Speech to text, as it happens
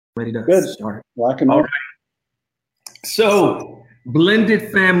Ready to Good. start. Rock and All roll. right. So, Blended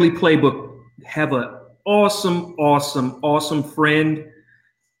Family Playbook. Have an awesome friend,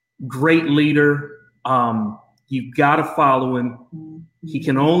 great leader. You've got to follow him. He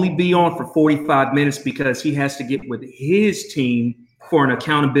can only be on for 45 minutes because he has to get with his team for an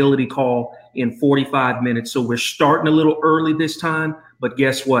accountability call in 45 minutes. So we're starting a little early this time, but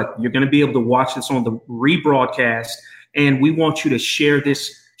guess what? You're going to be able to watch this on the rebroadcast, and we want you to share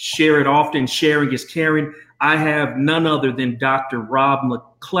this, share it often. Sharing is caring. I have none other than Dr. Rob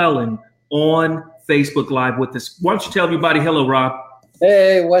McClellan on Facebook Live with us. Why don't you tell everybody hello, Rob?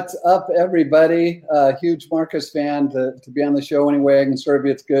 Hey, what's up, everybody? Huge Marcus fan to be on the show any way I can serve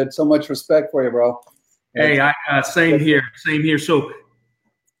you. It's good. So much respect for you, bro. Hey, same here. So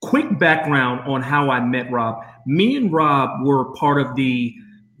quick background on how I met Rob. Me and Rob were part of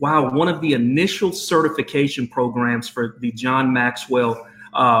one of the initial certification programs for the John Maxwell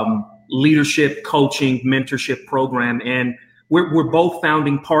leadership, coaching, mentorship program. And we're both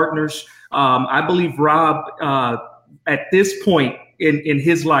founding partners. I believe Rob, at this point in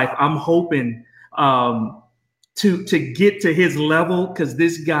his life, I'm hoping to get to his level, because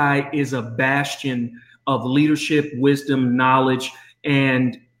this guy is a bastion of leadership, wisdom, knowledge.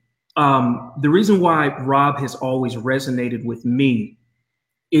 And the reason why Rob has always resonated with me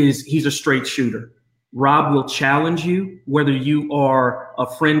is he's a straight shooter. Rob will challenge you, whether you are a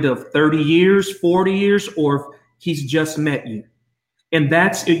friend of 30 years, 40 years, or if he's just met you. And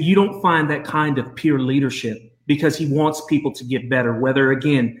you don't find that kind of peer leadership, because he wants people to get better, whether,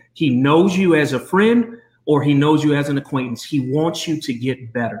 again, he knows you as a friend or he knows you as an acquaintance. He wants you to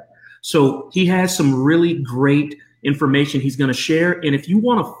get better. So he has some really great information he's going to share. And if you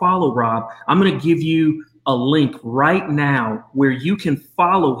want to follow Rob, I'm going to give you a link right now where you can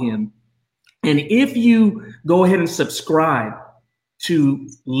follow him. And if you go ahead and subscribe to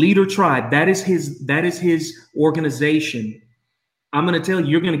Leader Tribe, that is his organization, I'm going to tell you,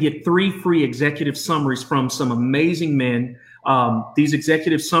 you're going to get 3 free executive summaries from some amazing men. These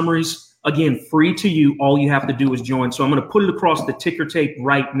executive summaries, again, free to you. All you have to do is join. So I'm going to put it across the ticker tape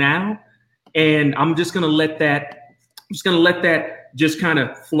right now. And I'm just going to let that just kind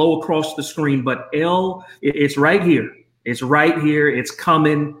of flow across the screen. But it's right here. It's right here. It's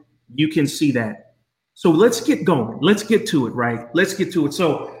coming. You can see that. So let's get going. Let's get to it, right? Let's get to it.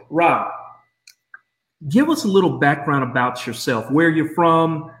 So, Rob, give us a little background about yourself, where you're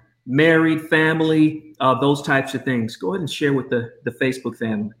from, married, family, those types of things. Go ahead and share with the Facebook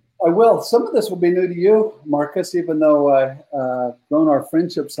family. I will. Some of this will be new to you, Marcus, even though I've grown our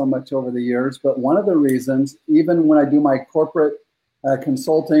friendship so much over the years. But one of the reasons, even when I do my corporate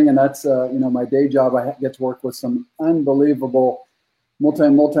consulting, and that's my day job, I get to work with some unbelievable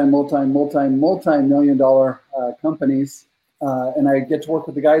multi-million dollar companies, and I get to work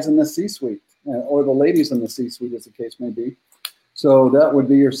with the guys in the C-suite. Or the ladies in the C-suite, as the case may be. So that would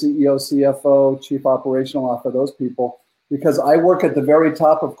be your CEO, CFO, Chief Operational Officer, those people, because I work at the very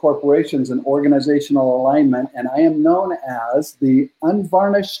top of corporations in organizational alignment, and I am known as the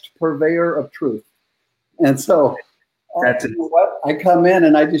unvarnished purveyor of truth. And so you know what? I come in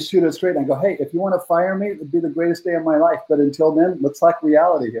and I just shoot it straight and I go, hey, if you want to fire me, it'd be the greatest day of my life. But until then, let's talk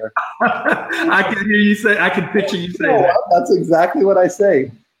reality here. I can hear you say, I can picture you saying that. That's exactly what I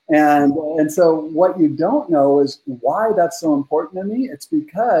say. And so what you don't know is why that's so important to me. It's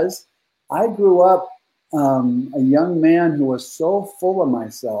because I grew up a young man who was so full of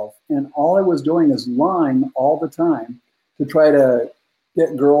myself, and all I was doing is lying all the time to try to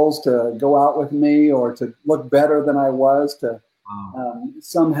get girls to go out with me or to look better than I was, to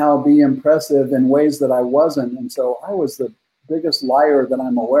somehow be impressive in ways that I wasn't. And so I was the biggest liar that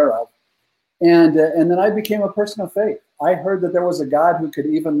I'm aware of. And then I became a person of faith. I heard that there was a God who could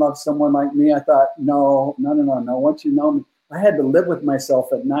even love someone like me. I thought, no. Once you know me, I had to live with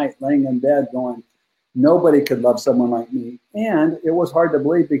myself at night, laying in bed going, nobody could love someone like me. And it was hard to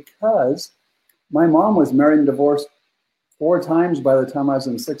believe because my mom was married and divorced 4 times by the time I was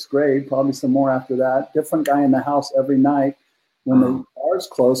in 6th grade, probably some more after that. Different guy in the house every night when the bars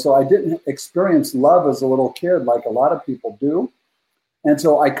closed. So I didn't experience love as a little kid like a lot of people do. And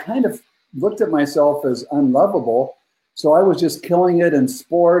so I kind of looked at myself as unlovable. So I was just killing it in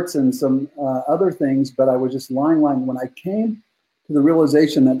sports and some other things, but I was just lying. When I came to the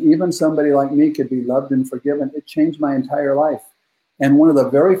realization that even somebody like me could be loved and forgiven, it changed my entire life. And one of the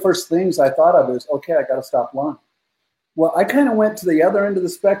very first things I thought of is, okay, I got to stop lying. Well, I kind of went to the other end of the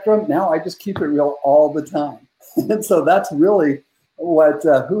spectrum. Now I just keep it real all the time. And so that's really what,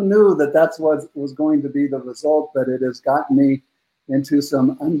 who knew that that's what was going to be the result, but it has gotten me into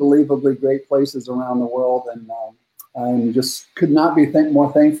some unbelievably great places around the world. And I just could not be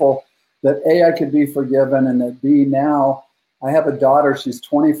more thankful that A, I could be forgiven, and that B, now I have a daughter. She's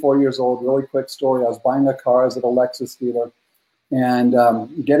 24 years old. Really quick story. I was buying a car. I was at a Lexus dealer and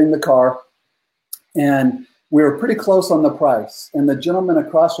getting the car. And we were pretty close on the price. And the gentleman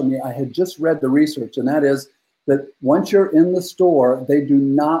across from me, I had just read the research, and that is that once you're in the store, they do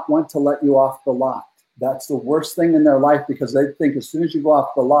not want to let you off the lot. That's the worst thing in their life, because they think as soon as you go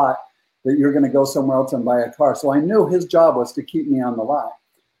off the lot that you're going to go somewhere else and buy a car. So I knew his job was to keep me on the lot.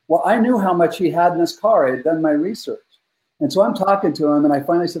 Well, I knew how much he had in his car. I had done my research. And so I'm talking to him, and I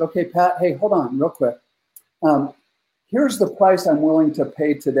finally said, okay, Pat, hey, hold on real quick. Here's the price I'm willing to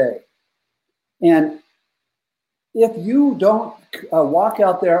pay today. And if you don't walk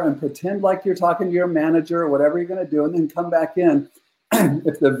out there and pretend like you're talking to your manager or whatever you're going to do, and then come back in,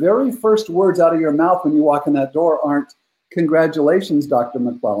 if the very first words out of your mouth when you walk in that door aren't, congratulations, Dr.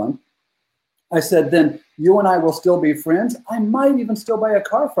 McClellan, I said, then you and I will still be friends. I might even still buy a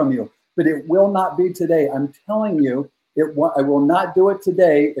car from you, but it will not be today. I'm telling you, I will not do it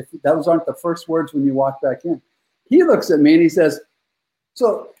today if those aren't the first words when you walk back in. He looks at me and he says,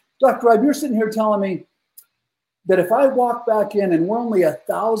 so, Dr. Ribe, you're sitting here telling me that if I walk back in and we're only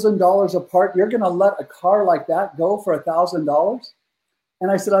 $1,000 apart, you're going to let a car like that go for $1,000?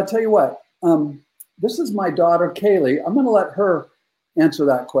 And I said, I'll tell you what, this is my daughter, Kaylee. I'm going to let her answer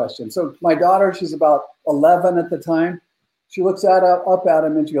that question. So my daughter, she's about 11 at the time. She looks up at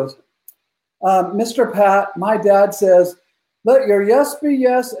him and she goes, Mr. Pat, my dad says, let your yes be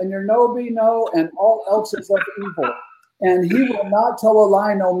yes and your no be no and all else is of evil. And he will not tell a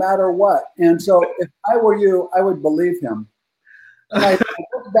lie no matter what. And so if I were you, I would believe him. And I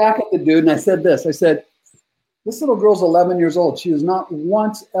looked back at the dude and I said this. I said, this little girl's 11 years old. She has not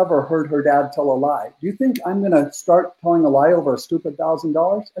once ever heard her dad tell a lie. Do you think I'm going to start telling a lie over a stupid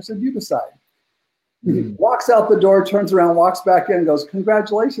 $1,000? I said, you decide. He walks out the door, turns around, walks back in and goes,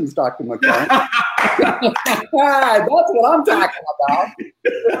 congratulations, Dr. McClellan. That's what I'm talking about.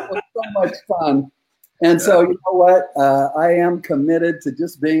 It was so much fun. And so, you know what? I am committed to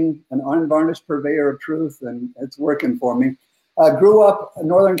just being an unvarnished purveyor of truth, and it's working for me. Grew up in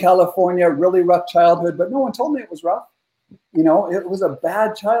Northern California, really rough childhood, but no one told me it was rough. You know, it was a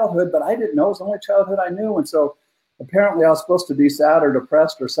bad childhood, but I didn't know. It was the only childhood I knew. And so apparently I was supposed to be sad or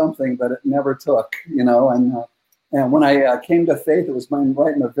depressed or something, but it never took, you know. And when I came to faith, it was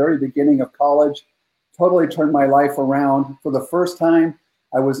right in the very beginning of college. Totally turned my life around. For the first time,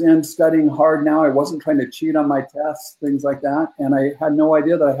 I was in studying hard now. I wasn't trying to cheat on my tests, things like that. And I had no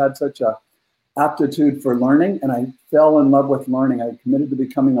idea that I had such a aptitude for learning, and I fell in love with learning. I committed to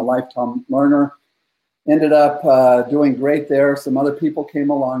becoming a lifetime learner. Ended up doing great there. Some other people came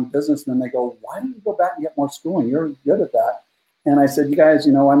along, businessmen. They go, why don't you go back and get more schooling? You're good at that. And I said, you guys,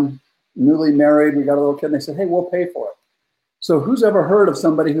 you know, I'm newly married. We got a little kid. And they said, hey, we'll pay for it. So who's ever heard of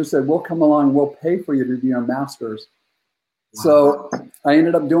somebody who said, we'll come along, we'll pay for you to do your master's? Wow. So I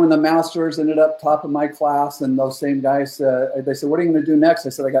ended up doing the master's, ended up top of my class. And those same guys, they said, what are you going to do next? I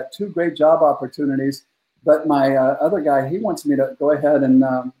said, I got 2 great job opportunities. But my other guy, he wants me to go ahead and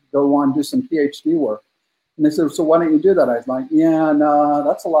go on and do some PhD work. And they said, so why don't you do that? I was like, yeah, no,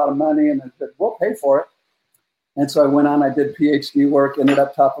 that's a lot of money. And I said, we'll pay for it. And so I went on, I did PhD work, ended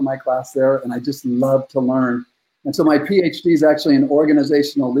up top of my class there. And I just love to learn. And so my PhD is actually in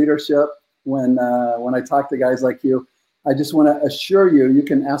organizational leadership. When I talk to guys like you, I just want to assure you, you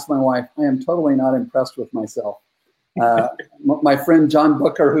can ask my wife, I am totally not impressed with myself. My friend John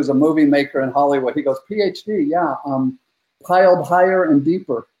Booker, who's a movie maker in Hollywood, he goes, PhD, yeah, piled higher and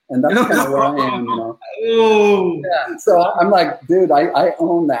deeper. And that's kind of where I am, you know. Oh. Yeah. So I'm like, dude, I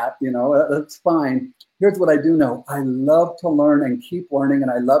own that, you know, that's fine. Here's what I do know. I love to learn and keep learning,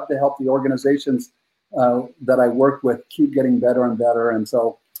 and I love to help the organizations that I work with keep getting better and better. And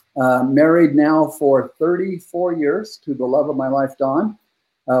so married now for 34 years to the love of my life, Dawn.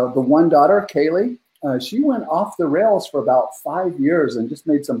 The one daughter, Kaylee, she went off the rails for about 5 years and just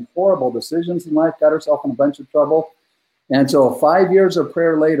made some horrible decisions in life, got herself in a bunch of trouble. And so 5 years of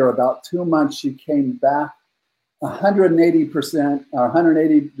prayer later, about 2 months, she came back 180%,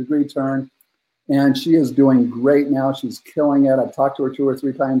 180-degree turn. And she is doing great now. She's killing it. I've talked to her 2 or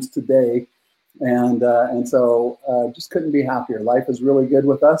 3 times today. And so just couldn't be happier. Life is really good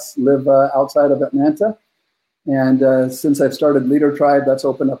with us. Live outside of Atlanta. And since I've started Leader Tribe, that's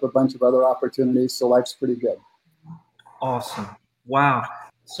opened up a bunch of other opportunities. So life's pretty good. Awesome. Wow.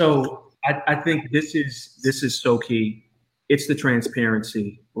 So I think this is so key. It's the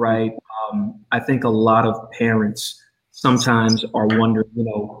transparency, right? I think a lot of parents sometimes are wondering, you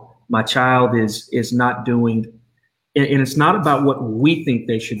know, my child is not doing And it's not about what we think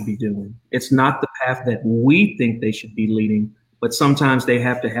they should be doing. It's not the path that we think they should be leading, but sometimes they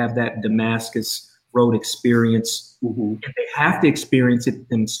have to have that Damascus Road experience, and they have to experience it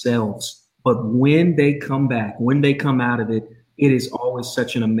themselves. But when they come back, when they come out of it, it is always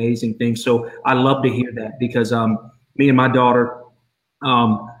such an amazing thing. So I love to hear that, because me and my daughter,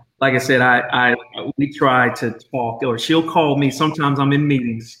 like I said, we try to talk, or she'll call me. Sometimes I'm in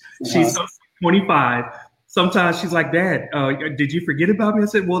meetings. She's 25. Sometimes she's like, Dad, did you forget about me? I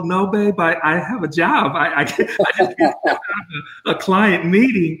said, well, no, babe, I have a job. I just can't step out of a client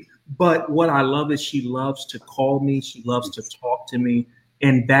meeting. But what I love is she loves to call me. She loves to talk to me.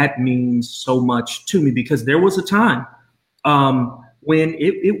 And that means so much to me, because there was a time when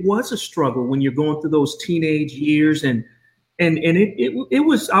it was a struggle, when you're going through those teenage years, and it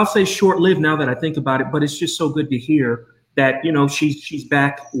was, I'll say, short-lived now that I think about it, but it's just so good to hear that, you know, she's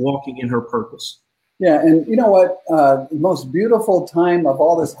back walking in her purpose. Yeah, and you know what? The most beautiful time of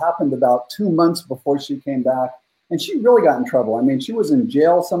all this happened about 2 months before she came back, and she really got in trouble. I mean, she was in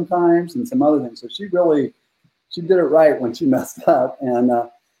jail sometimes and some other things, so she did it right when she messed up,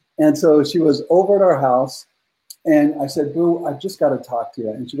 and so she was over at our house, and I said, Boo, I just got to talk to you.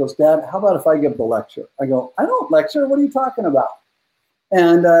 And she goes, Dad, how about if I give the lecture? I go, I don't lecture. What are you talking about?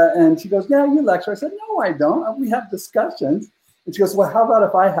 And she goes, yeah, you lecture. I said, no, I don't. We have discussions. And she goes, well, how about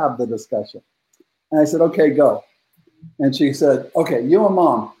if I have the discussion? And I said, okay, go. And she said, okay, you and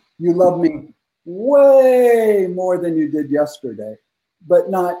Mom, you love me way more than you did yesterday, but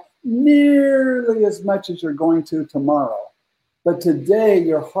not nearly as much as you're going to tomorrow. But today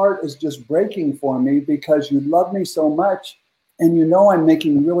your heart is just breaking for me because you love me so much, and you know I'm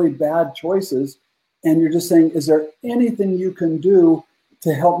making really bad choices. And you're just saying, is there anything you can do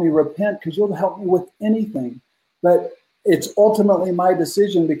to help me repent? Because you'll help me with anything. But it's ultimately my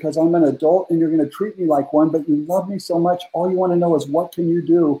decision, because I'm an adult and you're going to treat me like one, but you love me so much. All you want to know is, what can you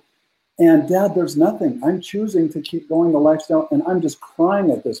do? And Dad, there's nothing. I'm choosing to keep going the lifestyle, and I'm just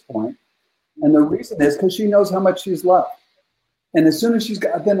crying at this point. And the reason is because she knows how much she's loved. And as soon as she's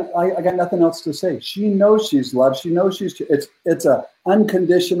got, then I got nothing else to say. She knows she's loved. She knows it's a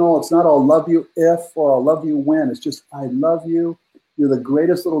unconditional. It's not I'll love you if, or I'll love you when. It's just, I love you. You're the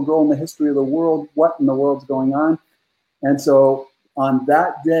greatest little girl in the history of the world. What in the world's going on? And so on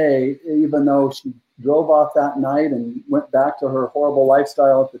that day, even though she drove off that night and went back to her horrible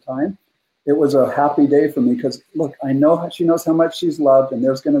lifestyle at the time, it was a happy day for me, because look, I know she knows how much she's loved, and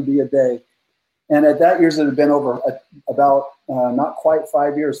there's going to be a day. And at that years, it had been over about not quite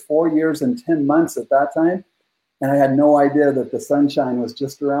 5 years, 4 years and 10 months at that time. And I had no idea that the sunshine was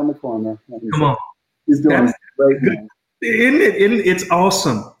just around the corner. Come on. He's doing great. It's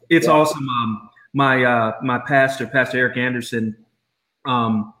awesome. It's awesome. My pastor, Pastor Eric Anderson,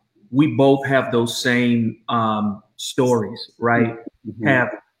 we both have those same stories, right?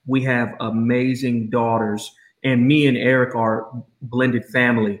 Mm-hmm. We have amazing daughters, and me and Eric are blended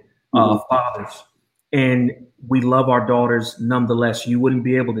family. Fathers, and we love our daughters nonetheless. You wouldn't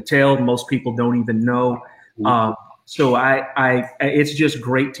be able to tell. Most people don't even know. So it's just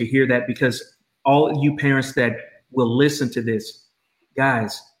great to hear that, because all you parents that will listen to this,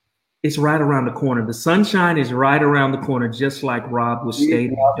 guys, it's right around the corner. The sunshine is right around the corner, just like Rob was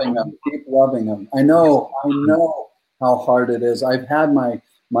stating. Keep loving them. I know how hard it is. I've had my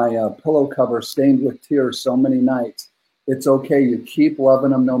pillow cover stained with tears so many nights. It's okay. You keep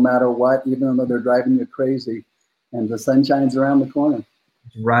loving them no matter what, even though they're driving you crazy. And the sunshine's around the corner.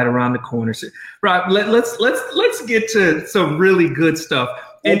 Right around the corner. So, Rob, let's get to some really good stuff.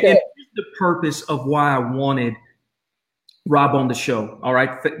 And here's the purpose of why I wanted Rob on the show. All right,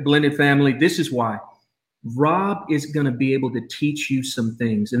 Blended Family. This is why. Rob is going to be able to teach you some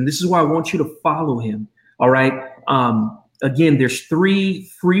things, and this is why I want you to follow him. All right. Again, there's 3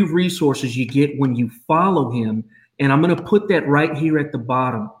 free resources you get when you follow him. And I'm going to put that right here at the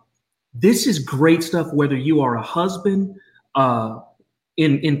bottom. This is great stuff, whether you are a husband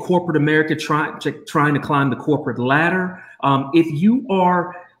in corporate America trying to climb the corporate ladder. If you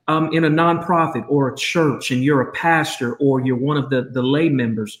are in a nonprofit or a church and you're a pastor, or you're one of the lay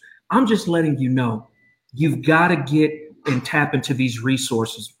members, I'm just letting you know, you've got to get and tap into these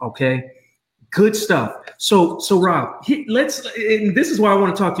resources, okay? Good stuff. So Rob, and this is why I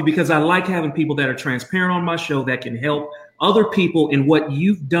want to talk to you, because I like having people that are transparent on my show that can help other people in what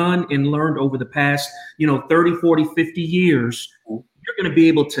you've done and learned over the past, 30, 40, 50 years. You're going to be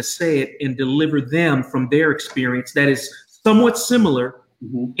able to say it and deliver them from their experience that is somewhat similar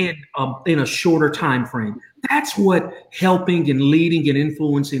in a shorter time frame. That's what helping and leading and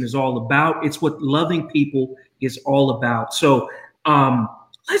influencing is all about. It's what loving people is all about. So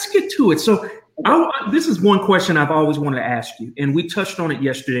let's get to it. So This is one question I've always wanted to ask you, and we touched on it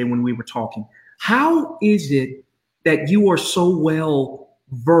yesterday when we were talking. How is it that you are so well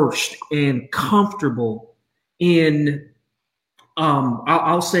versed and comfortable in,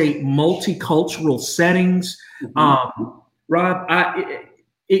 I'll say, multicultural settings? Rob,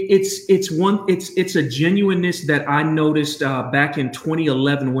 it's a genuineness that I noticed back in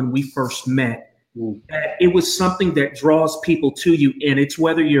 2011 when we first met. That it was something that draws people to you, and it's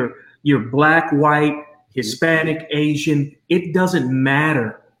whether you're black, white, Hispanic, Asian, it doesn't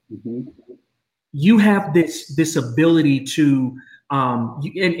matter. You have this ability to,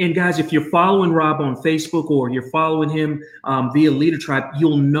 and guys, if you're following Rob on Facebook or you're following him via Leader Tribe,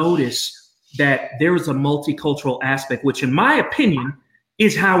 you'll notice that there is a multicultural aspect, which in my opinion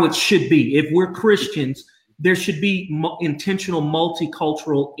is how it should be. If we're Christians, there should be intentional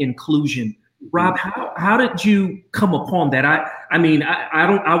multicultural inclusion. Rob, how did you come upon that?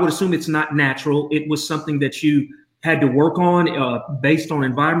 I would assume it's not natural. It was something that you had to work on based on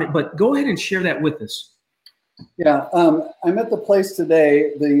environment, but go ahead and share that with us. Yeah, I'm at the place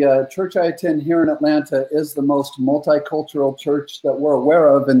today. The church I attend here in Atlanta is the most multicultural church that we're aware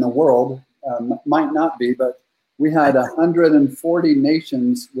of in the world. Might not be, but we had 140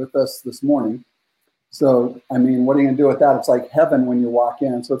 nations with us this morning. So, I mean, what are you going to do with that? It's like heaven when you walk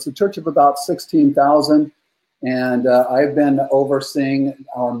in. So it's a church of about 16,000. And I've been overseeing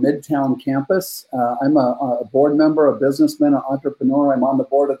our Midtown campus. I'm a board member, a businessman, an entrepreneur. I'm on the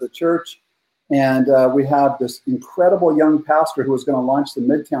board of the church. And we have this incredible young pastor who was going to launch the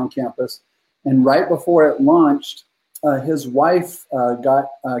Midtown campus. And right before it launched, his wife got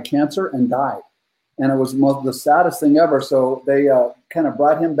cancer and died. And it was the saddest thing ever. So they kind of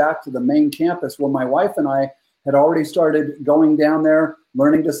brought him back to the main campus. Well, my wife and I had already started going down there,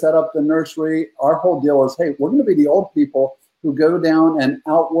 learning to set up the nursery. Our whole deal is, hey, we're going to be the old people who go down and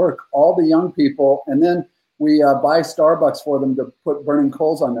outwork all the young people. And then we buy Starbucks for them to put burning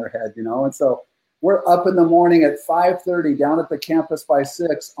coals on their head, you know. And so we're up in the morning at 5:30 down at the campus by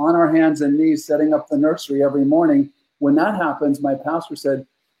 6 on our hands and knees setting up the nursery every morning. When that happens, my pastor said,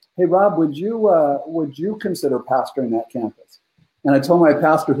 hey, Rob, would you consider pastoring that campus? And I told my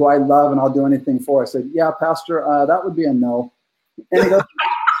pastor, who I love and I'll do anything for, I said, yeah, Pastor, that would be a no. And he goes,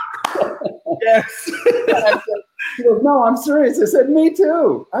 yes. He goes, no, I'm serious. I said, me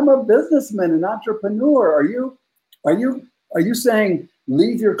too. I'm a businessman, an entrepreneur. Are you saying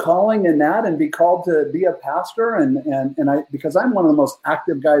leave your calling in that and be called to be a pastor? And I, because I'm one of the most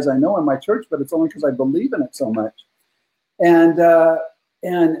active guys I know in my church, but it's only because I believe in it so much. And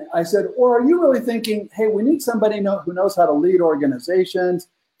I said, or are you really thinking, hey, we need somebody who knows how to lead organizations,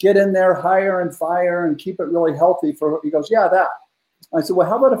 get in there, hire and fire, and keep it really healthy for? He goes, yeah, that. I said, well,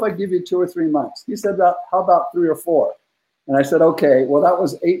 how about if I give you 2 or 3 months? He said, how about 3 or 4? And I said, okay, well, that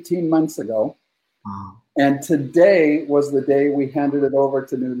was 18 months ago. Wow. And today was the day we handed it over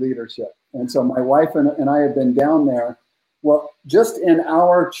to new leadership. And so my wife and I have been down there. Well, just in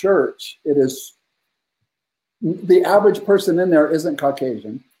our church, it is, the average person in there isn't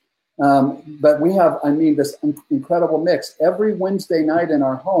Caucasian. But we have, this incredible mix. Every Wednesday night in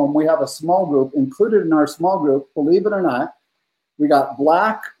our home, we have a small group. Included in our small group, believe it or not, we got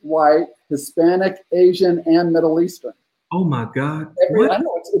black, white, Hispanic, Asian, and Middle Eastern. Oh my God. I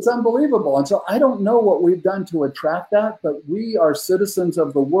know, it's unbelievable. And so I don't know what we've done to attract that, but we are citizens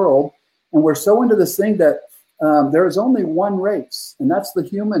of the world. And we're so into this thing that there is only one race, and that's the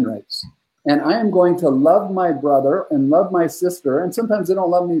human race. And I am going to love my brother and love my sister. And sometimes they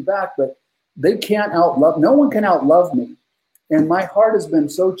don't love me back, but they can't outlove. No one can outlove me. And my heart has been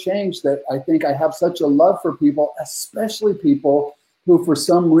so changed that I think I have such a love for people, especially people who for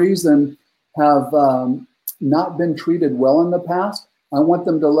some reason have not been treated well in the past. I want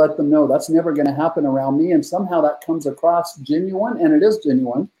them to let them know that's never going to happen around me. And somehow that comes across genuine, and it is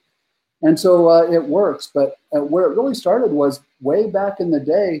genuine. And so it works. But where it really started was way back in the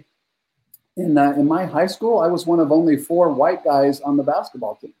day. In my high school, I was one of only 4 white guys on the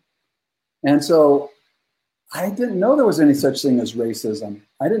basketball team. And so I didn't know there was any such thing as racism.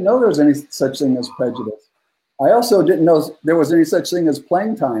 I didn't know there was any such thing as prejudice. I also didn't know there was any such thing as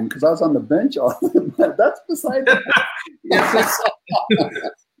playing time because I was on the bench all but that's beside the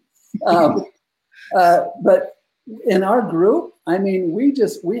but in our group,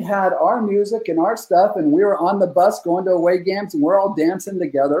 we had our music and our stuff, and we were on the bus going to away games, and we're all dancing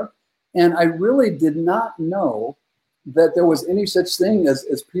together. And I really did not know that there was any such thing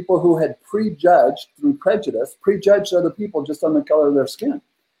as people who had prejudged through prejudice, prejudged other people just on the color of their skin.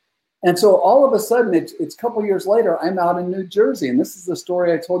 And so all of a sudden, it's a couple years later, I'm out in New Jersey. And this is the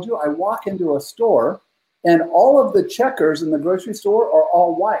story I told you. I walk into a store, and all of the checkers in the grocery store are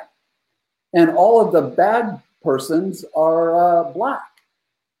all white. and all of the bad persons are black.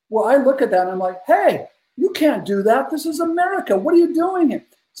 Well, I look at that and I'm like, hey, you can't do that. This is America. What are you doing here?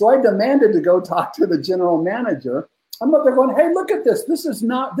 So I demanded to go talk to the general manager. I'm up there going, hey, look at this. This is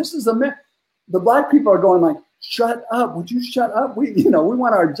America. The black people are going like, shut up. Would you shut up? We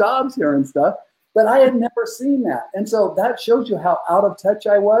want our jobs here and stuff. But I had never seen that. And so that shows you how out of touch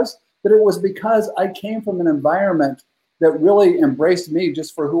I was. But it was because I came from an environment that really embraced me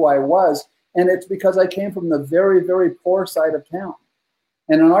just for who I was. And it's because I came from the very, very poor side of town.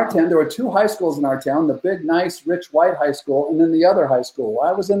 And in our town, there were 2 high schools in our town, the big, nice, rich, white high school, and then the other high school.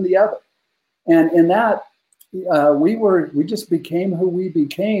 I was in the other. And in that, we just became who we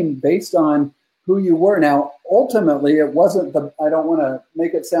became based on who you were. Now, ultimately, it wasn't I don't want to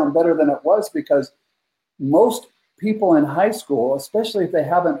make it sound better than it was, because most people in high school, especially if they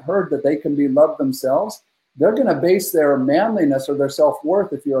haven't heard that they can be loved themselves, they're going to base their manliness or their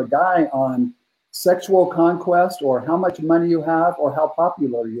self-worth, if you're a guy, on sexual conquest or how much money you have or how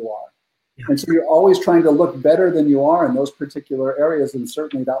popular you are. Yeah. And so you're always trying to look better than you are in those particular areas. And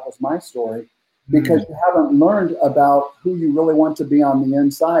certainly that was my story, because you haven't learned about who you really want to be on the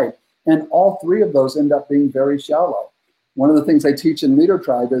inside. And all 3 of those end up being very shallow. One of the things I teach in Leader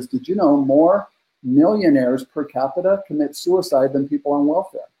Tribe is, did you know more millionaires per capita commit suicide than people on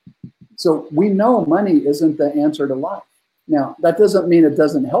welfare? So we know money isn't the answer to life. Now, that doesn't mean it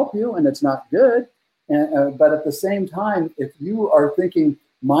doesn't help you and it's not good. But at the same time, if you are thinking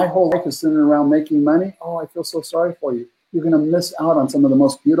my whole life is centered around making money, oh, I feel so sorry for you. You're going to miss out on some of the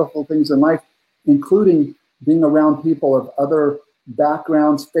most beautiful things in life, including being around people of other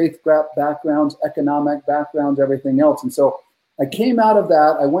backgrounds, faith backgrounds, economic backgrounds, everything else. And so I came out of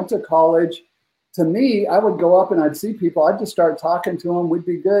that. I went to college. To me, I would go up and I'd see people. I'd just start talking to them. We'd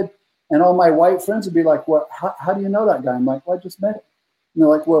be good. And all my white friends would be like, well, how do you know that guy? I'm like, well, I just met him. And they're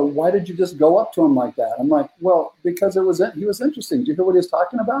like, well, why did you just go up to him like that? I'm like, well, because he was interesting. Did you hear what he was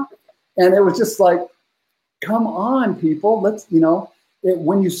talking about? And it was just like, come on, people.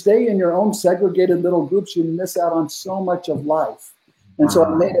 When you stay in your own segregated little groups, you miss out on so much of life. And so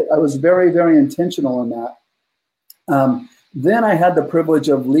I was very, very intentional in that. Then I had the privilege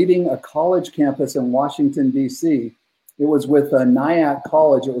of leading a college campus in Washington, D.C. It was with Nyack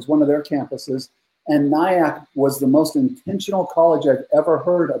College. It was one of their campuses. And Nyack was the most intentional college I've ever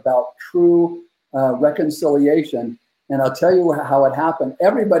heard about true reconciliation. And I'll tell you how it happened.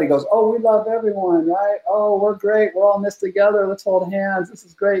 Everybody goes, oh, we love everyone, right? Oh, we're great. We're all in this together. Let's hold hands. This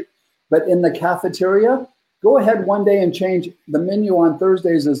is great. But in the cafeteria, go ahead one day and change the menu on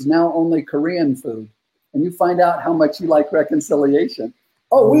Thursdays is now only Korean food. And you find out how much you like reconciliation.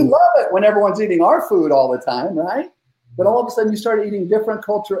 Oh, we love it when everyone's eating our food all the time, right? But all of a sudden you start eating different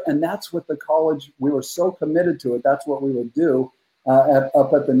culture. And that's what the college, we were so committed to it. That's what we would do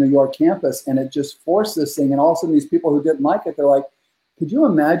up at the New York campus. And it just forced this thing. And all of a sudden these people who didn't like it, they're like, could you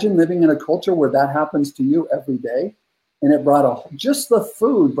imagine living in a culture where that happens to you every day? And it just the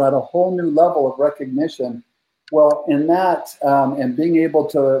food brought a whole new level of recognition. Well, in that, and being able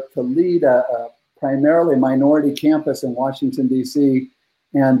to lead a primarily minority campus in Washington, D.C.,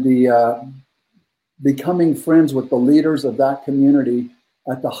 and the becoming friends with the leaders of that community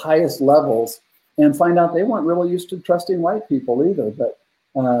at the highest levels, and find out they weren't really used to trusting white people either, but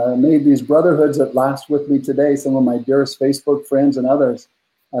made these brotherhoods that last with me today. Some of my dearest Facebook friends and others,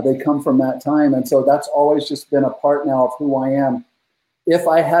 they come from that time. And so that's always just been a part now of who I am. If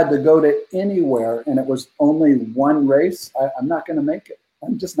I had to go to anywhere and it was only one race, I'm not going to make it.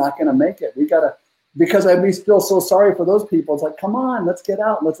 I'm just not going to make it. Because I'd feel so sorry for those people. It's like, come on, let's get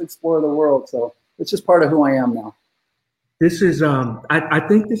out. Let's explore the world. So it's just part of who I am now. This is, I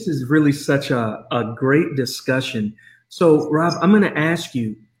think this is really such a great discussion. So Rob, I'm going to ask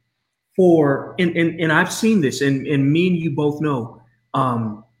you and I've seen this, and me and you both know,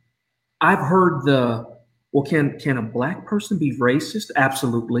 I've heard can a black person be racist?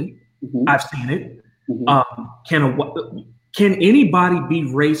 Absolutely. Mm-hmm. I've seen it. Mm-hmm. Can anybody be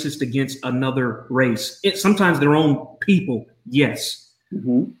racist against another race? Sometimes their own people, yes.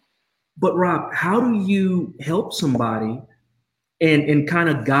 Mm-hmm. But Rob, how do you help somebody and kind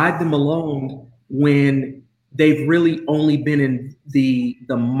of guide them along when they've really only been in the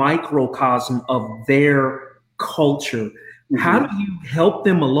microcosm of their culture? Mm-hmm. How do you help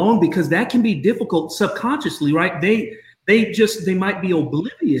them along? Because that can be difficult subconsciously, right? They might be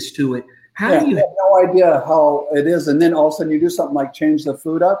oblivious to it. How do you have no idea how it is? And then all of a sudden you do something like change the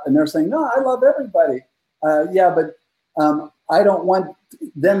food up and they're saying, no, I love everybody. But I don't want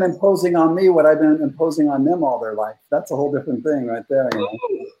them imposing on me what I've been imposing on them all their life. That's a whole different thing right there. You know?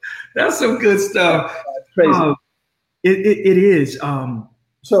 That's some good stuff. It's crazy. It is.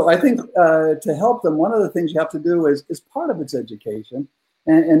 So I think to help them, one of the things you have to do is part of it's education.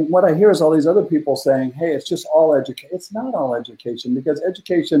 And what I hear is all these other people saying, hey, it's just all education. It's not all education, because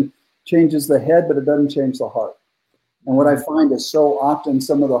education changes the head, but it doesn't change the heart. And what I find is so often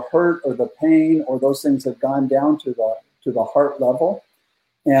some of the hurt or the pain or those things have gone down to the heart level.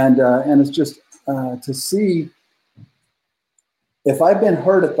 And it's just to see, if I've been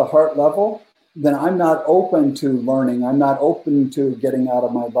hurt at the heart level, then I'm not open to learning. I'm not open to getting out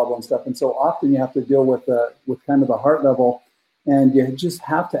of my bubble and stuff. And so often you have to deal with kind of the heart level, and you just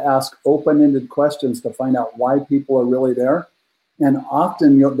have to ask open-ended questions to find out why people are really there. And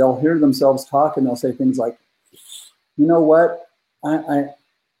often they'll hear themselves talk, and they'll say things like, you know what, I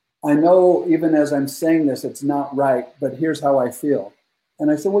know even as I'm saying this, it's not right, but here's how I feel.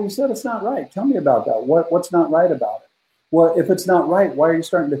 And I said, well, you said it's not right. Tell me about that. What's not right about it? Well, if it's not right, why are you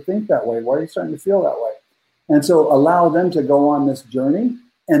starting to think that way? Why are you starting to feel that way? And so allow them to go on this journey.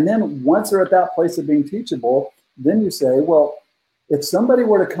 And then once they're at that place of being teachable, then you say, well, if somebody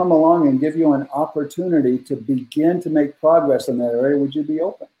were to come along and give you an opportunity to begin to make progress in that area, would you be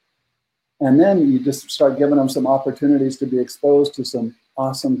open? And then you just start giving them some opportunities to be exposed to some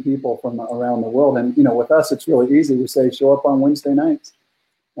awesome people from around the world. And, with us, it's really easy. We say, show up on Wednesday nights.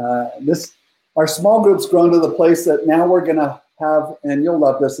 Our small group's grown to the place that now we're going to have, and you'll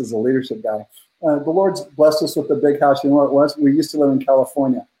love this as a leadership guy. The Lord's blessed us with the big house. You know what it was? We used to live in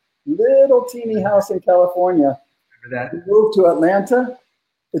California. Little teeny house in California. That. We moved to Atlanta.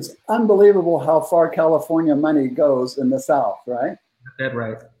 It's unbelievable how far California money goes in the South, right? That's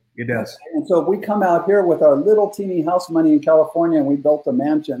right. It does. And so we come out here with our little teeny house money in California, and we built a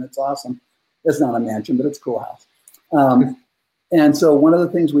mansion. It's awesome. It's not a mansion, but it's a cool house. And so one of the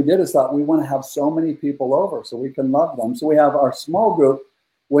things we did is thought we want to have so many people over so we can love them. So we have our small group.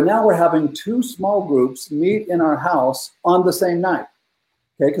 Well, now we're having 2 small groups meet in our house on the same night,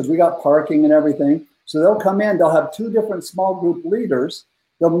 okay, because we got parking and everything. So they'll come in, they'll have 2 different small group leaders.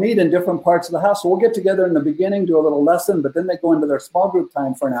 They'll meet in different parts of the house. So we'll get together in the beginning, do a little lesson, but then they go into their small group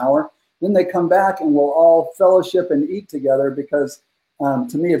time for an hour. Then they come back and we'll all fellowship and eat together because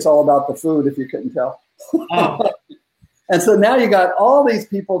to me, it's all about the food, if you couldn't tell. Oh. And so now you got all these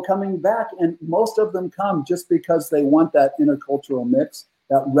people coming back, and most of them come just because they want that intercultural mix,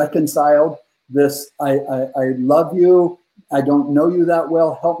 that reconciled, this, I love you, I don't know you that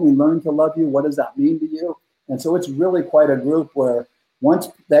well, help me learn to love you, what does that mean to you? And so it's really quite a group where once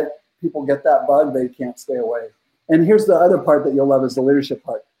that people get that bug, they can't stay away. And here's the other part that you'll love is the leadership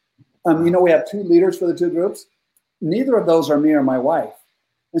part. We have 2 leaders for the 2 groups. Neither of those are me or my wife.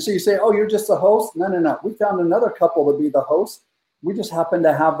 And so you say, oh, you're just the host? No. We found another couple to be the host. We just happen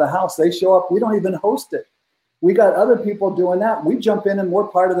to have the house. They show up. We don't even host it. We got other people doing that. We jump in and we're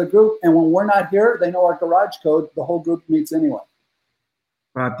part of the group. And when we're not here, they know our garage code. The whole group meets anyway.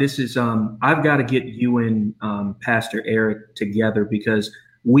 Rob, this is, I've got to get you and Pastor Eric together because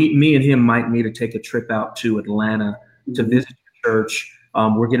me and him might need to take a trip out to Atlanta to visit your church.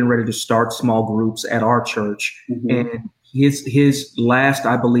 We're getting ready to start small groups at our church. And his last,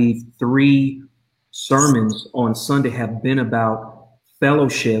 I believe, 3 sermons on Sunday have been about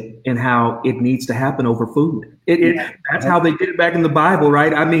fellowship and how it needs to happen over food. That's how they did it back in the Bible,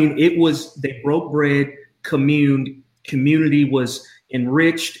 right? I mean, they broke bread, communed, community was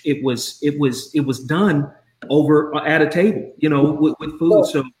enriched. It was done over at a table, with food.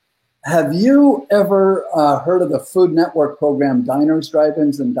 So have you ever heard of the Food Network program, Diners,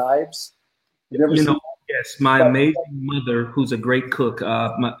 Drive-Ins, and Dives? Have you ever seen that? Yes, my amazing mother, who's a great cook,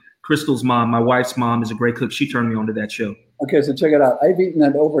 Crystal's mom, my wife's mom, is a great cook. She turned me on to that show. Okay, so check it out. I've eaten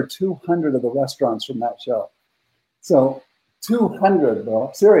at over 200 of the restaurants from that show. So 200,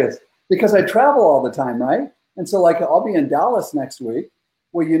 bro, serious. Because I travel all the time, right? And so I'll be in Dallas next week.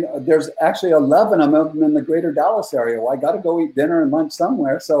 Well, there's actually 11 of them in the greater Dallas area. Well, I got to go eat dinner and lunch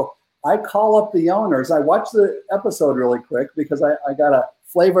somewhere. So I call up the owners. I watch the episode really quick because I got a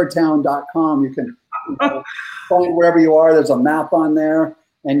flavortown.com. You can find wherever you are. There's a map on there,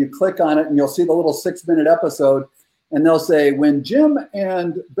 and you click on it, and you'll see the little 6-minute episode. And they'll say, when Jim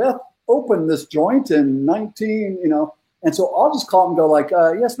and Beth opened this joint in 19, And so I'll just call them and go like,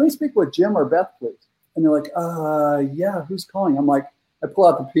 yes, may I speak with Jim or Beth, please? And they're like, yeah, who's calling? I'm like, I pull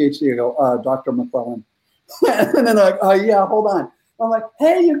out the PhD. I go, Dr. McClellan. And then they're like, yeah, hold on. I'm like,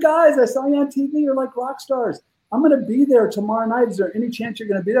 hey, you guys, I saw you on TV. You're like rock stars. I'm going to be there tomorrow night. Is there any chance you're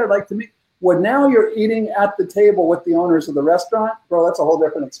going to be there? I'd like to meet. Well, now you're eating at the table with the owners of the restaurant. Bro, that's a whole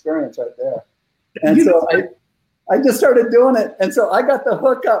different experience right there. And so I just started doing it. And so I got the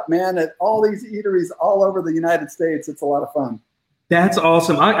hookup, man, at all these eateries all over the United States. It's a lot of fun. That's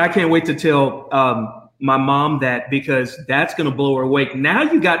awesome. I can't wait to tell my mom that, because that's going to blow her away. Now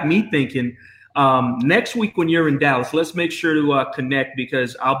you got me thinking, next week when you're in Dallas, let's make sure to connect,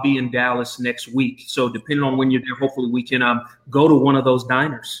 because I'll be in Dallas next week. So depending on when you're there, hopefully we can go to one of those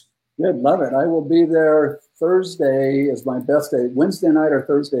diners. Good, love it. I will be there Thursday is my best day. Wednesday night or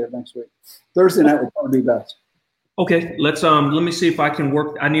Thursday of next week. Thursday night would probably be best. Okay, let's let me see if I can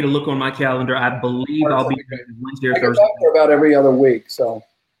work. I need to look on my calendar. I believe I'll be there Wednesday or Thursday. I get back there about every other week. So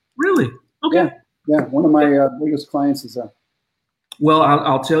really, okay, yeah. One of my biggest clients is that. Well,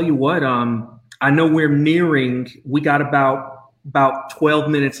 I'll tell you what. I know we're nearing. We got about 12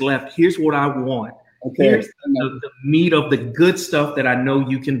 minutes left. Here's what I want. Okay. Here's the meat of the good stuff that I know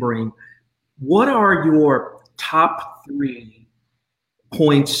you can bring. What are your top 3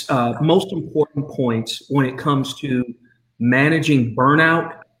 points, most important points when it comes to managing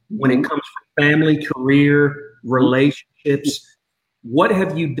burnout, when it comes to family, career, relationships? What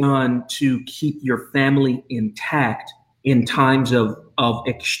have you done to keep your family intact in times of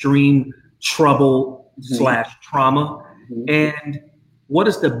extreme trouble / trauma? And what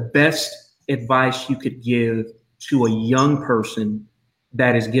is the best advice you could give to a young person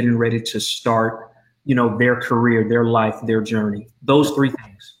that is getting ready to start, their career, their life, their journey? Those 3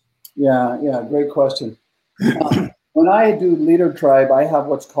 things. Yeah, great question. When I do Leader Tribe, I have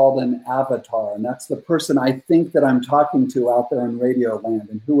what's called an avatar, and that's the person I think that I'm talking to out there in radio land.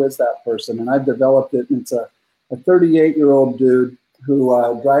 And who is that person? And I've developed it, and it's a 38-year-old dude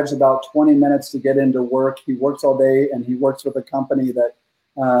who drives about 20 minutes to get into work. He works all day, and he works with a company that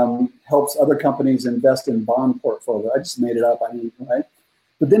helps other companies invest in bond portfolio. I just made it up, right?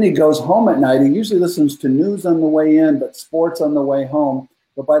 But then he goes home at night. He usually listens to news on the way in, but sports on the way home.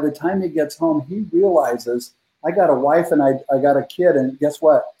 But by the time he gets home, he realizes, I got a wife and I got a kid, and guess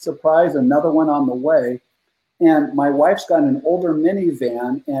what? Surprise, another one on the way. And my wife's got an older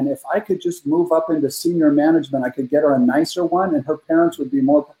minivan, and if I could just move up into senior management, I could get her a nicer one, and her parents would be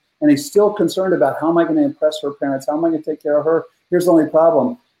more. And he's still concerned about, how am I going to impress her parents? How am I going to take care of her? Here's the only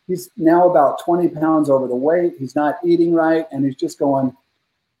problem. He's now about 20 pounds over the weight. He's not eating right, and he's just going,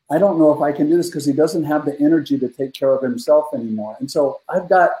 I don't know if I can do this, because he doesn't have the energy to take care of himself anymore. And so I've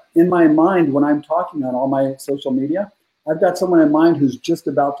got in my mind, when I'm talking on all my social media, I've got someone in mind who's just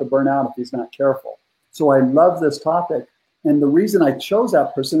about to burn out if he's not careful. So I love this topic. And the reason I chose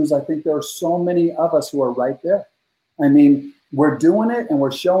that person is I think there are so many of us who are right there. I mean, we're doing it and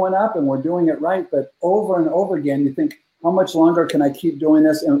we're showing up and we're doing it right. But over and over again, you think, how much longer can I keep doing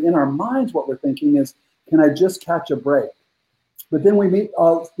this? And in our minds, what we're thinking is, can I just catch a break? But then we meet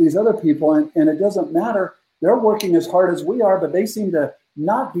these other people, and it doesn't matter. They're working as hard as we are, but they seem to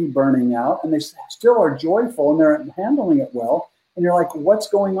not be burning out, and they still are joyful, and they're handling it well. And you're like, what's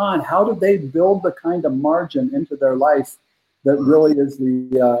going on? How did they build the kind of margin into their life that really is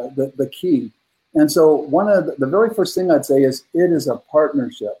the key? And so one of the very first thing I'd say is, it is a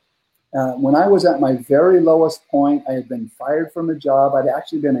partnership. When I was at my very lowest point, I had been fired from a job. I'd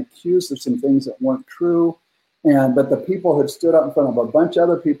actually been accused of some things that weren't true. But the people had stood up in front of a bunch of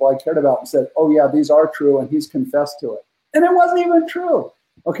other people I cared about and said, oh yeah, these are true, and he's confessed to it. And it wasn't even true.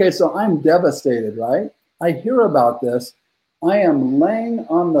 Okay, so I'm devastated, right? I hear about this. I am laying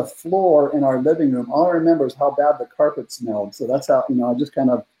on the floor in our living room. All I remember is how bad the carpet smelled. So that's how, I just kind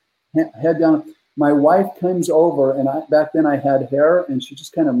of head down. My wife comes over, and back then I had hair, and she's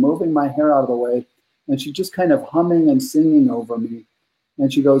just kind of moving my hair out of the way, and she's just kind of humming and singing over me.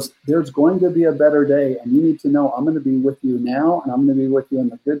 And she goes, there's going to be a better day, and you need to know I'm going to be with you now, and I'm going to be with you in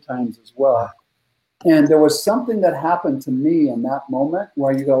the good times as well. And there was something that happened to me in that moment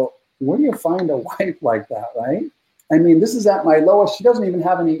where you go, where do you find a wife like that, right? I mean, this is at my lowest. She doesn't even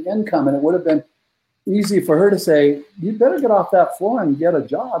have any income, and it would have been easy for her to say, you better get off that floor and get a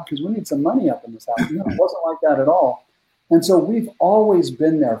job, because we need some money up in this house. It wasn't like that at all. And so we've always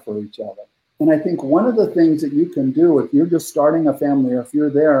been there for each other. And I think one of the things that you can do if you're just starting a family, or if you're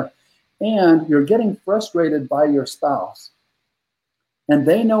there and you're getting frustrated by your spouse, and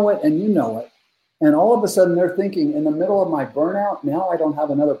they know it and you know it, and all of a sudden they're thinking, in the middle of my burnout, now I don't have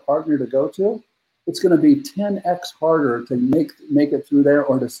another partner to go to, it's going to be 10x harder to make it through there,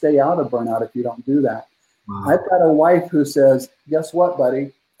 or to stay out of burnout if you don't do that. Wow. I've got a wife who says, guess what,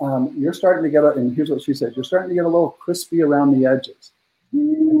 buddy? You're starting to get, and here's what she says, you're starting to get a little crispy around the edges. So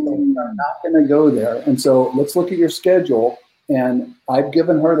I'm not going to go there. And so let's look at your schedule. And I've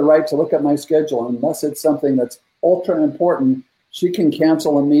given her the right to look at my schedule. Unless it's something that's ultra important, she can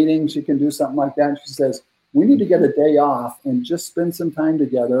cancel a meeting. She can do something like that. And she says, we need to get a day off and just spend some time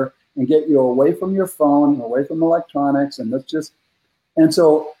together and get you away from your phone, away from electronics. And let's just, and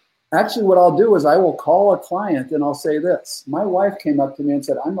so Actually, what I'll do is I will call a client and I'll say this. My wife came up to me and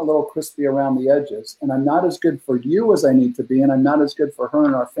said, I'm a little crispy around the edges and I'm not as good for you as I need to be, and I'm not as good for her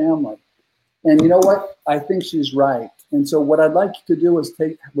and our family. And you know what? I think she's right. And so what I'd like you to do is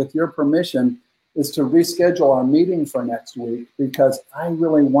take, with your permission, is to reschedule our meeting for next week, because I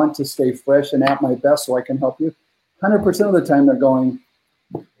really want to stay fresh and at my best so I can help you. 100% of the time they're going,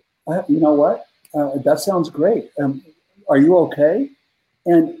 you know what? That sounds great. Are you okay?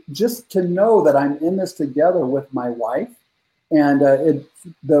 And just to know that I'm in this together with my wife. And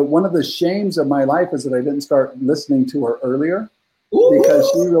one of the shames of my life is that I didn't start listening to her earlier. Ooh. Because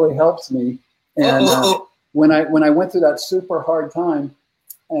she really helps me. And when I went through that super hard time,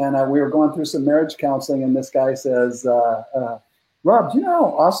 and we were going through some marriage counseling, and this guy says, Rob, do you know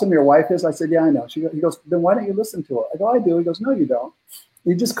how awesome your wife is? I said, yeah, I know. He goes, then why don't you listen to her? I go, I do. He goes, no, you don't.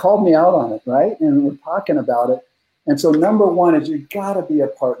 He just called me out on it, right? And we're talking about it. And so number one is you got to be a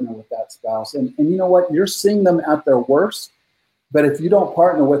partner with that spouse. And you know what? You're seeing them at their worst, but if you don't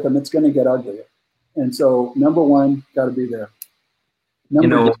partner with them, it's going to get uglier. And so number one, got to be there.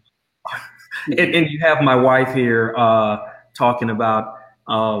 And you have my wife here talking about,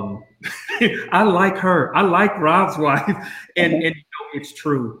 I like her. I like Rob's wife. And you know, it's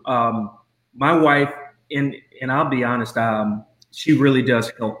true. My wife, and I'll be honest, she really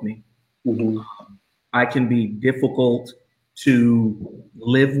does help me. Mm-hmm. I can be difficult to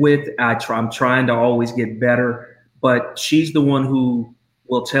live with. I'm trying to always get better, but she's the one who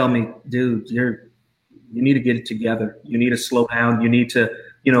will tell me, dude, you need to get it together. You need to slow down. You need to,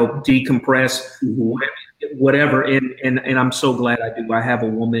 decompress, mm-hmm. whatever. And I'm so glad I do. I have a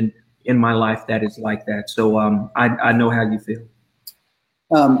woman in my life that is like that. So I know how you feel.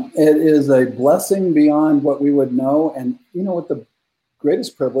 It is a blessing beyond what we would know. And you know what the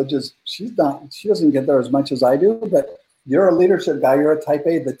greatest privilege is? She doesn't get there as much as I do, but you're a leadership guy. You're a type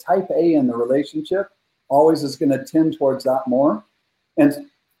A. The type A in the relationship always is going to tend towards that more. And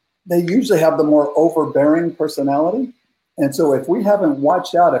they usually have the more overbearing personality. And so if we haven't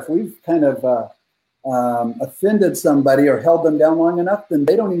watched out, if we've kind of offended somebody or held them down long enough, then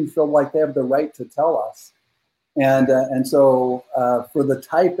they don't even feel like they have the right to tell us. And so for the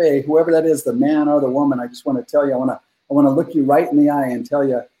type A, whoever that is, the man or the woman, I just want to tell you, I want to look you right in the eye and tell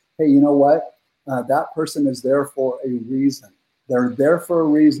you, hey, you know what? That person is there for a reason. They're there for a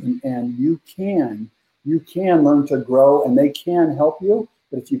reason, and you can learn to grow, and they can help you.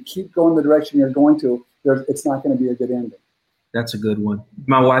 But if you keep going the direction you're going to, it's not going to be a good ending. That's a good one.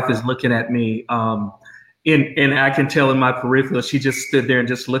 My wife is looking at me, and I can tell in my peripheral, she just stood there and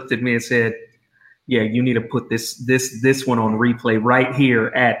just looked at me and said, yeah, you need to put this one on replay right here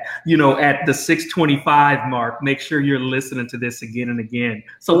at the 6:25 mark. Make sure you're listening to this again and again.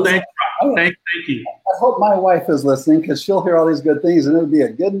 So thank you. I hope my wife is listening, because she'll hear all these good things, and it'll be a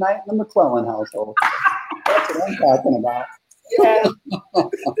good night in the McClellan household. That's what I'm talking about. Yeah.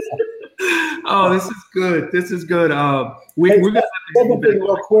 Oh, this is good. This is good. We're going to have to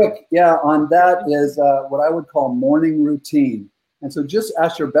real quick. Yeah, on that is what I would call morning routine. And so just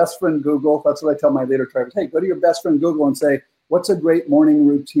ask your best friend Google. That's what I tell my leader drivers. Hey, go to your best friend Google and say, what's a great morning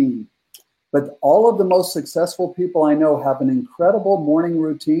routine? But all of the most successful people I know have an incredible morning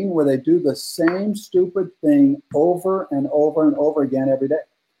routine where they do the same stupid thing over and over and over again every day.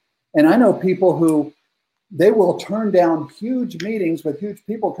 And I know people who they will turn down huge meetings with huge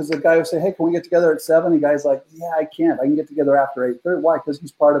people because the guy will say, hey, can we get together at 7? The guy's like, yeah, I can't. I can get together after 8:30. Why? Because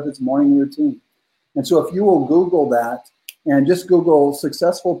he's part of his morning routine. And so if you will Google that and just Google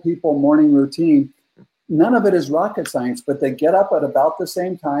successful people morning routine, none of it is rocket science, but they get up at about the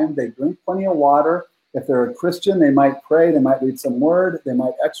same time. They drink plenty of water. If they're a Christian, they might pray. They might read some word. They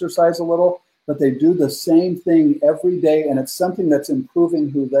might exercise a little, but they do the same thing every day. And it's something that's improving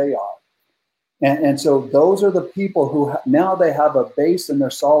who they are. And so those are the people who now they have a base and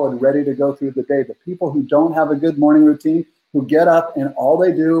they're solid, ready to go through the day. The people who don't have a good morning routine, who get up and all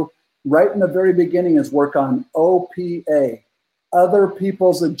they do right in the very beginning is work on OPA, other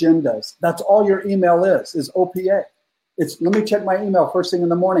people's agendas. That's all your email is OPA. It's let me check my email first thing in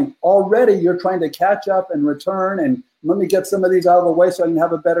the morning. Already you're trying to catch up and return and let me get some of these out of the way so I can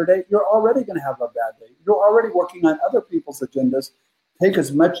have a better day. You're already going to have a bad day. You're already working on other people's agendas. Take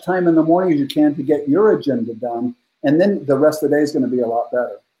as much time in the morning as you can to get your agenda done, and then the rest of the day is going to be a lot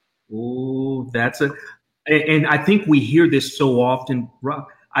better. Ooh, and I think we hear this so often.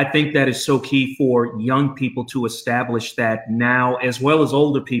 I think that is so key for young people to establish that now, as well as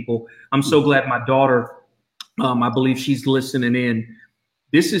older people. I'm so glad my daughter, I believe she's listening in.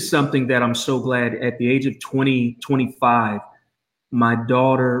 This is something that I'm so glad at the age of 25, my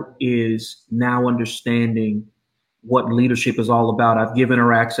daughter is now understanding what leadership is all about. I've given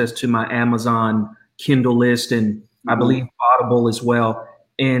her access to my Amazon Kindle list, and I believe Audible as well.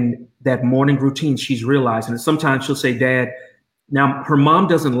 And that morning routine, she's realizing it. Sometimes she'll say, Dad, now her mom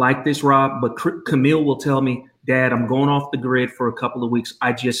doesn't like this, Rob, but Camille will tell me, Dad, I'm going off the grid for a couple of weeks.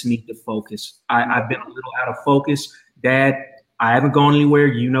 I just need to focus. I've been a little out of focus. Dad, I haven't gone anywhere.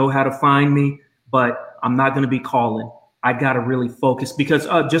 You know how to find me, but I'm not going to be calling. I got to really focus because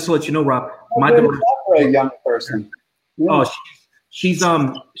just to let you know, Rob, my daughter, for a young person. Yeah. Oh, she's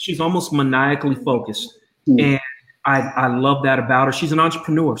almost maniacally focused. And I love that about her. She's an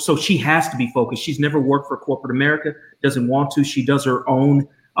entrepreneur, so she has to be focused. She's never worked for corporate America, doesn't want to. She does her own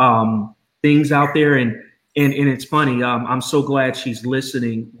things out there. And it's funny. I'm so glad she's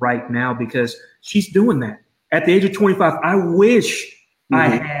listening right now because she's doing that. At the age of 25, I wish I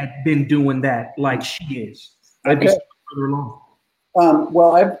had been doing that like she is. I'd be further along.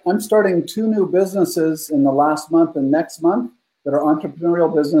 Well, I'm starting 2 new businesses in the last month and next month that are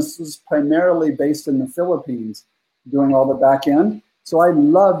entrepreneurial businesses primarily based in the Philippines, doing all the back end. So I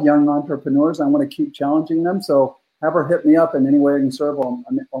love young entrepreneurs. I want to keep challenging them. So have her hit me up in any way I can serve. I'll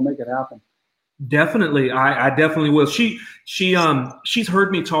make it happen. Definitely. I definitely will. She's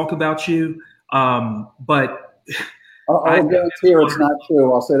heard me talk about you. But I'll guarantee her it's not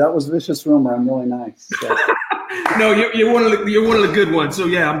true. I'll say that was vicious rumor. I'm really nice. So. No, you're one of the good ones. So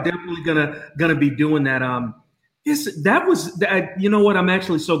yeah, I'm definitely gonna be doing that. You know what? I'm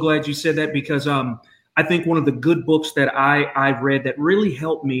actually so glad you said that because I think one of the good books that I've read that really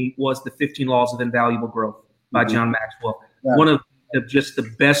helped me was The 15 Laws of Invaluable Growth by John Maxwell. Yeah. One of just the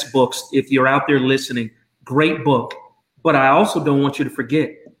best books. If you're out there listening, great book. But I also don't want you to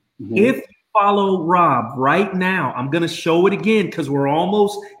forget if you follow Rob right now, I'm going to show it again because we're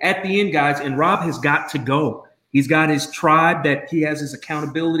almost at the end, guys. And Rob has got to go. He's got his tribe that he has his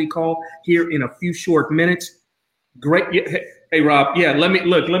accountability call here in a few short minutes. Great. Hey, Rob. Yeah, let me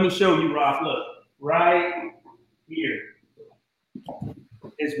show you, Rob. Look, right here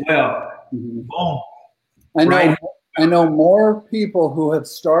as well. Boom. I know more people who have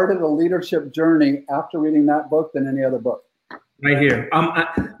started a leadership journey after reading that book than any other book. Right here.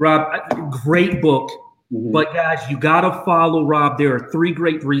 Rob, great book. But guys, you got to follow Rob. There are 3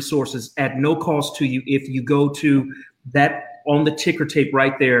 great resources at no cost to you. If you go to that on the ticker tape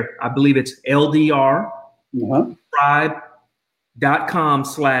right there, I believe it's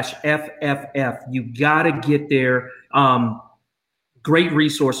ldrtribe.com/FFF. You got to get there. Great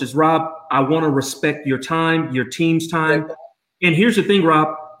resources. Rob, I want to respect your time, your team's time. And here's the thing,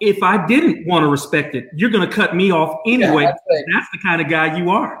 Rob. If I didn't want to respect it, you're going to cut me off anyway. Yeah, that's the kind of guy you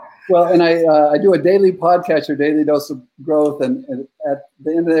are. Well, and I do a daily podcast, your daily dose of growth. And at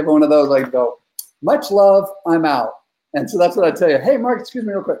the end of every one of those, I go, much love, I'm out. And so that's what I tell you. Hey, Mark, excuse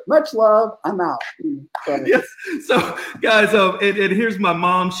me real quick. Much love, I'm out. Yes. So, guys, and here's my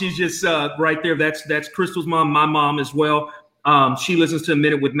mom. She's just right there. That's Crystal's mom, my mom as well. She listens to A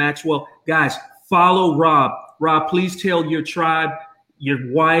Minute with Maxwell. Guys, follow Rob. Rob, please tell your tribe,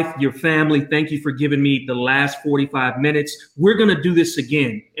 your wife, your family, thank you for giving me the last 45 minutes. We're going to do this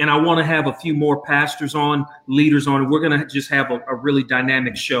again. And I want to have a few more pastors on, leaders on. We're going to just have a really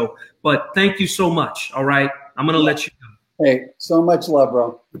dynamic show. But thank you so much. All right. I'm going to let you go. Hey, so much love,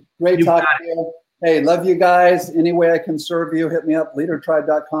 bro. Great talking to you. Hey, love you guys. Any way I can serve you, hit me up,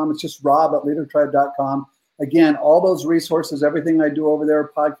 leadertribe.com. It's just Rob at leadertribe.com. Again, all those resources, everything I do over there,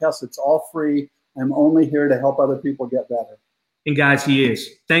 podcasts, it's all free. I'm only here to help other people get better. And guys, he is.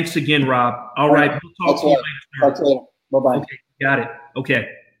 Thanks again, Rob. All right. We'll talk to you later. Talk to you later. Bye-bye. Okay, got it. Okay.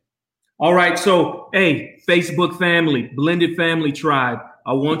 All right. So, hey, Facebook family, Blended Family Tribe,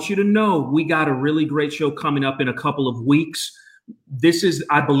 I want you to know we got a really great show coming up in a couple of weeks. This is,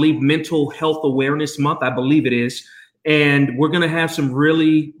 I believe, Mental Health Awareness Month. I believe it is. And we're going to have some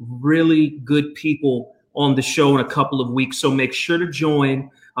really, really good people on the show in a couple of weeks. So make sure to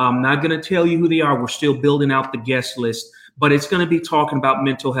join. I'm not going to tell you who they are. We're still building out the guest list, but it's going to be talking about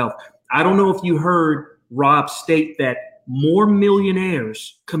mental health. I don't know if you heard Rob state that more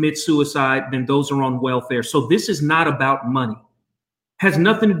millionaires commit suicide than those are on welfare. So this is not about money. Has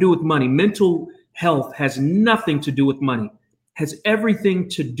nothing to do with money. Mental health has nothing to do with money. Has everything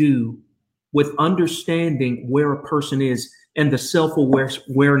to do with understanding where a person is and the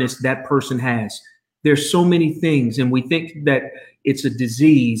self-awareness that person has. There's so many things, and we think that it's a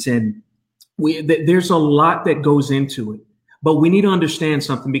disease, and there's a lot that goes into it. But we need to understand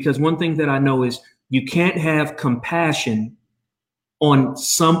something, because one thing that I know is you can't have compassion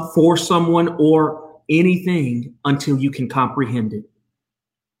for someone or anything until you can comprehend it.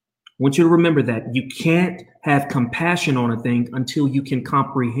 I want you to remember that. You can't have compassion on a thing until you can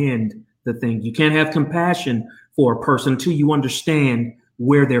comprehend the thing. You can't have compassion for a person until you understand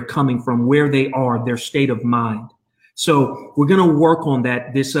where they're coming from, where they are, their state of mind. So we're going to work on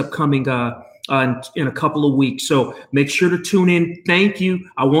that this upcoming in a couple of weeks. So make sure to tune in. Thank you.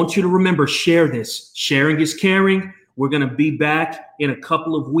 I want you to remember, share this. Sharing is caring. We're going to be back in a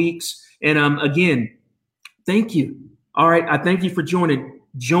couple of weeks. And again, thank you. All right. I thank you for joining.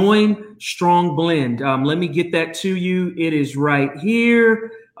 Join Strong Blend. Let me get that to you. It is right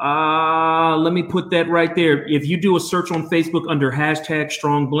here. Let me put that right there. If you do a search on Facebook under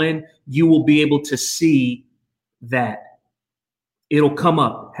 #Strong Blend, you will be able to see that. It'll come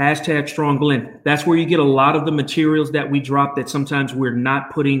up, #Strong Blend. That's where you get a lot of the materials that we drop that sometimes we're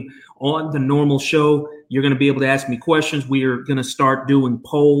not putting on the normal show. You're going to be able to ask me questions. We are going to start doing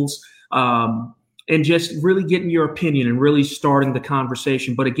polls and just really getting your opinion and really starting the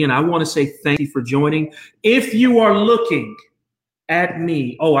conversation. But again, I want to say thank you for joining. If you are looking at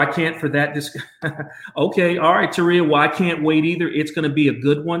me, I can't for that. Okay. All right, Taria. Well, I can't wait either. It's going to be a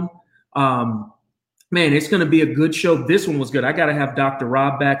good one. Man, it's going to be a good show. This one was good. I got to have Dr.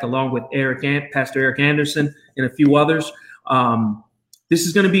 Rob back along with Pastor Eric Anderson and a few others. This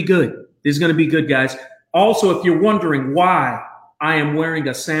is going to be good. This is going to be good, guys. Also, if you're wondering why I am wearing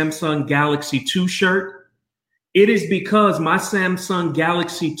a Samsung Galaxy 2 shirt, it is because my Samsung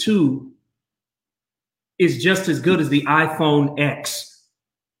Galaxy 2 is just as good as the iPhone X.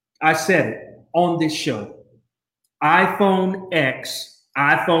 I said it on this show. iPhone X,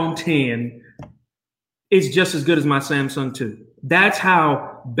 iPhone 10 is just as good as my Samsung 2. That's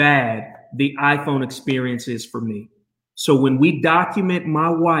how bad the iPhone experience is for me. So when we document my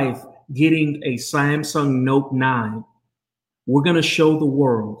wife getting a Samsung Note 9, we're going to show the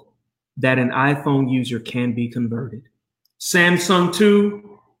world that an iPhone user can be converted. Samsung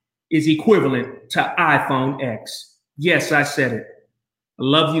 2 is equivalent to iPhone X. Yes, I said it. I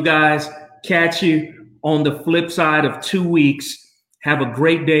love you guys. Catch you on the flip side of 2 weeks. Have a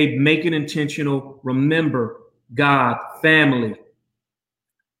great day. Make it intentional. Remember, God, family,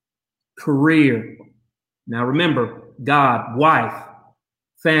 career. Now remember, God, wife,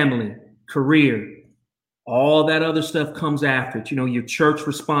 family, career. All that other stuff comes after it. Your church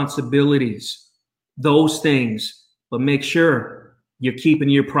responsibilities, those things. But make sure you're keeping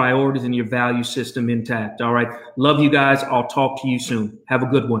your priorities and your value system intact. All right. Love you guys. I'll talk to you soon. Have a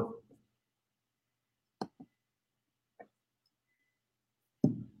good one.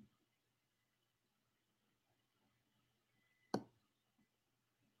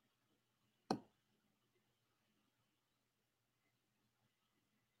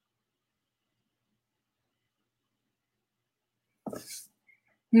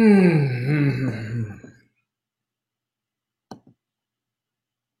 Hmm.